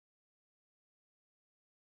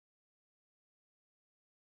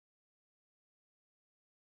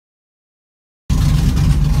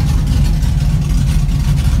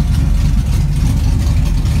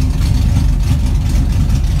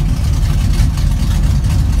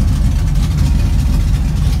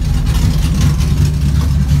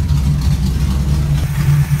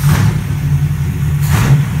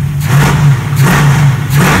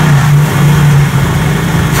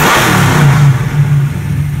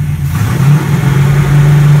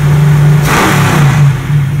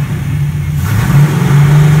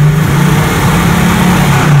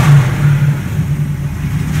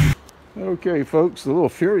Okay, folks, a little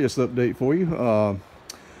Furious update for you.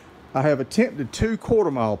 I have attempted 2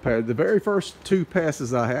 quarter-mile passes. The very first 2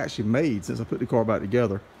 passes I actually made since I put the car back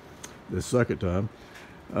together the second time.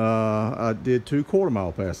 I did 2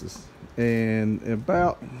 quarter-mile passes, and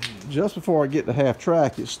about just before I get to half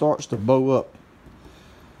track, it starts to bow up.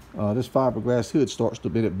 This fiberglass hood starts to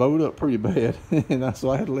bend. It bowed up pretty bad, and so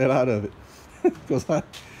I had to let out of it because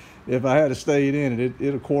if I had stayed in it,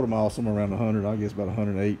 it'd a quarter mile somewhere around 100. I guess about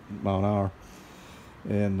 108 mile an hour.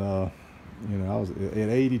 And you know, I was at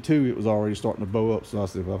 82. It was already starting to bow up. So I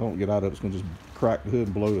said, if I don't get out of it, it's going to just crack the hood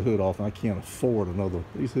and blow the hood off. And I can't afford another.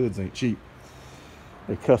 These hoods ain't cheap.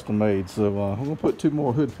 They're custom made. So I'm going to put 2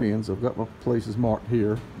 more hood pins. I've got my places marked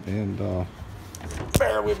here. And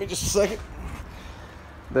bear with me just a second.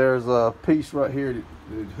 There's a piece right here that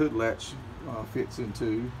the hood latch fits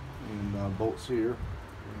into, and bolts here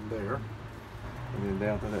and there, and then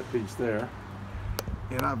down to that piece there.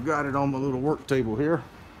 And I've got it on my little work table here.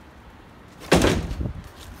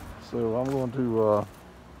 So I'm going to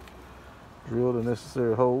drill the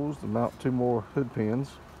necessary holes to mount 2 more hood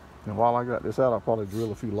pins. And while I got this out, I'll probably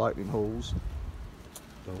drill a few lightning holes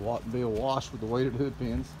to be awash with the weighted hood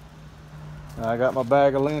pins. I got my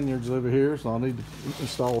bag of lanyards over here, so I'll need to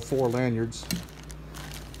install 4 lanyards.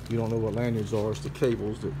 If you don't know what lanyards are, it's the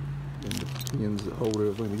cables that and the pins that hold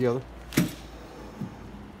everything together.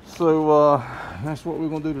 So that's what we're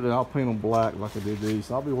going to do today. I'll paint them black like I did these.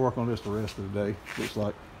 So I'll be working on this the rest of the day, looks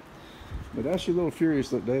like. But that's your little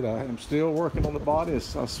Furious update. I am still working on the body. I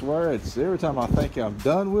swear, it's every time I think I'm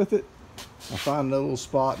done with it, I find another little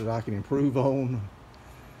spot that I can improve on.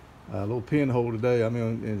 A little pinhole today. I mean,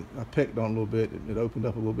 and I pecked on a little bit. It opened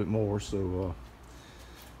up a little bit more, so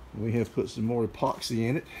we have put some more epoxy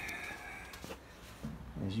in it,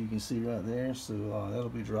 as you can see right there. So that'll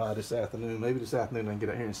be dry this afternoon. Maybe this afternoon I can get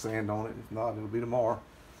out here and sand on it. If not, it'll be tomorrow.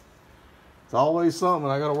 It's always something.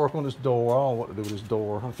 I got to work on this door. I don't know what to do with this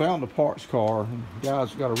door. I found the parts car. The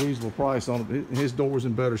guy's got a reasonable price on it. His door's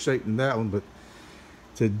in better shape than that one, but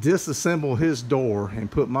to disassemble his door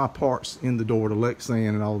and put my parts in the door, the Lexan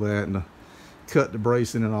and all that, and cut the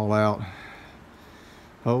bracing and all out.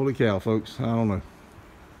 Holy cow, folks. I don't know.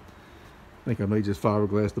 I think I may just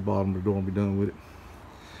fiberglass the bottom of the door and be done with it.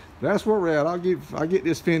 That's where we're at. I'll get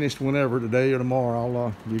this finished whenever, today or tomorrow.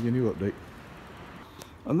 I'll give you a new update.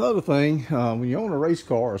 Another thing, when you own a race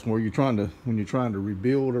car, it's when you're trying to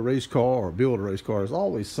rebuild a race car or build a race car, there's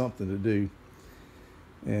always something to do.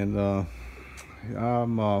 And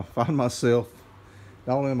I'm find myself,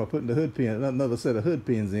 not only am I putting the hood pin, another set of hood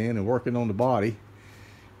pins in and working on the body,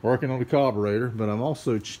 working on the carburetor, but I'm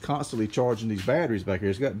also constantly charging these batteries back here.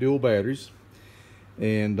 It's got dual batteries,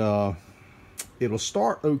 and it'll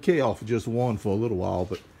start okay off of just one for a little while,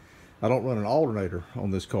 but I don't run an alternator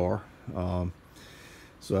on this car,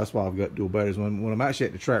 so that's why I've got dual batteries. When I'm actually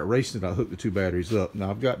at the track racing it, I hook the 2 batteries up. Now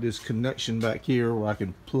I've got this connection back here where I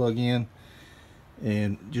can plug in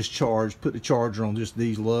and just put the charger on just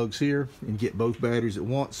these lugs here and get both batteries at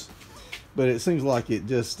once. But it seems like it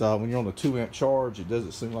just when you're on a 2-amp charge, it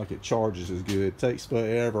doesn't seem like it charges as good. It takes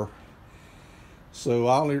forever. So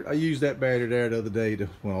I used that battery there the other day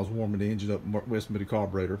when I was warming the engine up, messing with the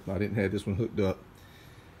carburetor. I didn't have this one hooked up.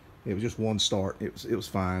 It was just one start. It was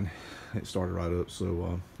fine. It started right up.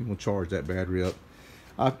 So I'm gonna charge that battery up.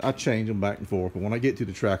 I change them back and forth, but when I get to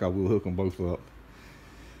the track, I will hook them both up.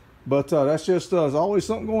 But that's just there's always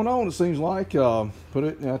something going on, it seems like. I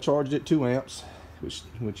charged it 2 amps, which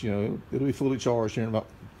you know, it'll be fully charged here in about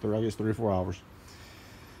 3 or 4 hours.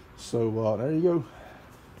 So there you go.